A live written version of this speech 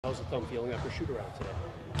How's the thumb feeling after shoot-around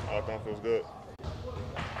today? Thumb feels good.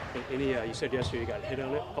 You said yesterday you got hit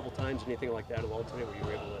on it a couple times. Anything like that along today where you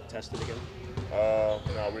were able to test it again?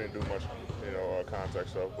 No, we didn't do much, contact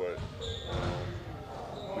stuff, but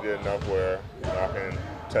we did enough where I can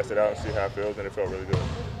test it out and see how it feels, and it felt really good.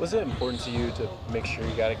 Was it important to you to make sure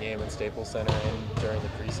you got a game in Staples Center during the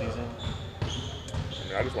preseason?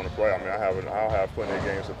 I just want to play. I'll have plenty of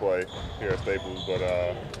games to play here at Staples, but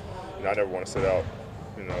I never want to sit out,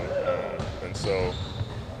 and so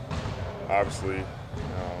obviously,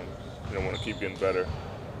 want to keep getting better.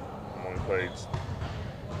 I've only played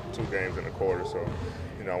 2 games in a quarter, so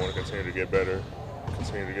I want to continue to get better,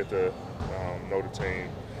 continue to get to know the team,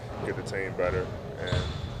 get the team better,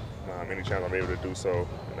 and any chance I'm able to do so,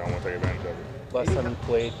 I want to take advantage of it. Last time you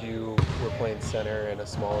played, you were playing center in a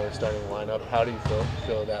smaller starting lineup. How do you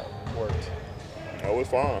feel that worked? It was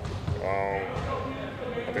fine.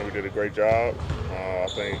 I think we did a great job. I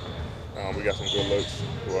think we got some good looks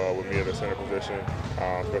with me at the center position,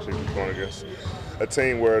 especially if you're going against a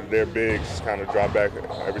team where their bigs kind of drop back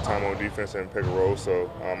every time on defense and pick a roll.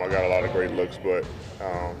 So I got a lot of great looks, but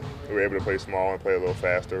we were able to play small and play a little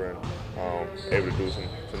faster and able to do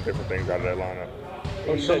some different things out of that lineup.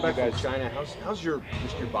 When you come back from China, how's your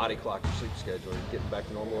body clock, your sleep schedule? Are you getting back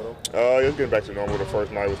to normal at all? It's getting back to normal. The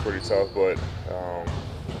first night was pretty tough, but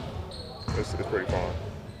it's pretty fun.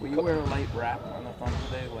 Will you wear a light wrap on the thumb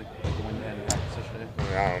today, like the one you had in practice yesterday?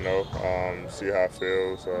 I don't know. See how it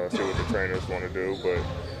feels. See what the trainers want to do, but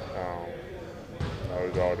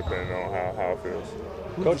it's all depending on how it feels.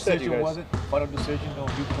 Whose decision was it? Final decision on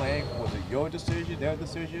you playing? Was it your decision, their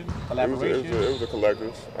decision, collaboration? It was a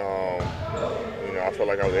collective. I felt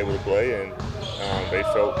like I was able to play, and they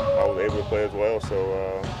felt I was able to play as well,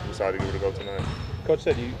 so decided to give it a go tonight. Coach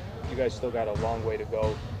said you guys still got a long way to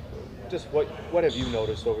go. Just what have you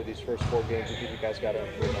noticed over these first 4 games you think you guys got to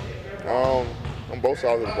improve on? On both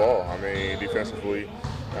sides of the ball. Defensively,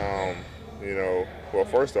 well,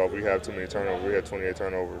 first off, we have too many turnovers. We had 28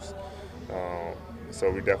 turnovers.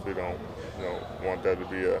 So we definitely don't, want that to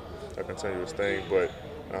be a continuous thing. But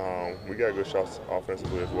we got good shots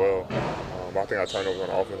offensively as well. I think our turnovers on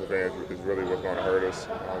the offensive end is really what's going to hurt us.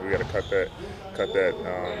 We got to cut that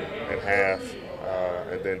in half.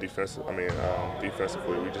 And then defensively, we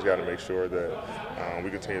just got to make sure that we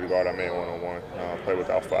continue to guard our man one-on-one, play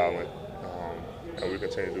without fouling, and we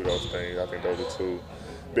continue to do those things. I think those are 2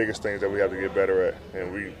 biggest things that we have to get better at,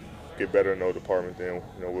 and we get better in those departments, then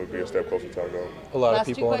we'll be a step closer to our goal. A lot of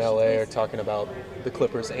people in LA are talking about the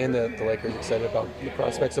Clippers and the Lakers, excited about the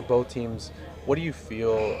prospects of both teams. What do you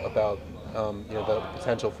feel about the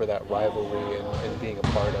potential for that rivalry and being a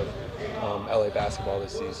part of LA basketball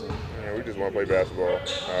this season? We just want to play basketball.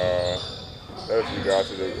 That's regard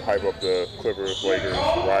to the hype up the Clippers Lakers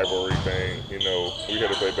rivalry thing. We here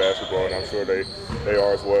to play basketball, and I'm sure they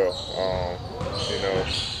are as well.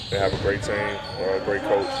 They have a great team, a great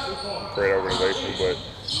coach, great organization. But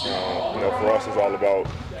for us, it's all about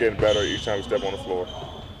getting better each time we step on the floor.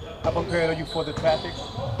 How prepared are you for the traffic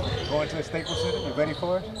going to the Staples Center? You ready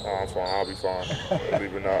for it? I'm fine. I'll be fine.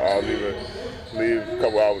 I'll leave a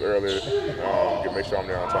couple hours earlier. Make sure I'm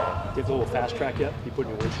there on time. Do you have a little fast track yet? You put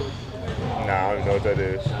in your windshield? Nah, I don't even know what that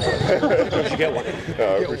is. You should get one.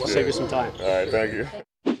 Appreciate Save you it. some time. All right, thank you.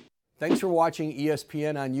 Thanks for watching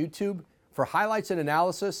ESPN on YouTube. For highlights and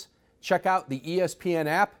analysis, check out the ESPN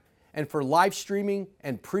app. And for live streaming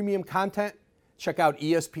and premium content, check out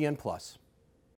ESPN+.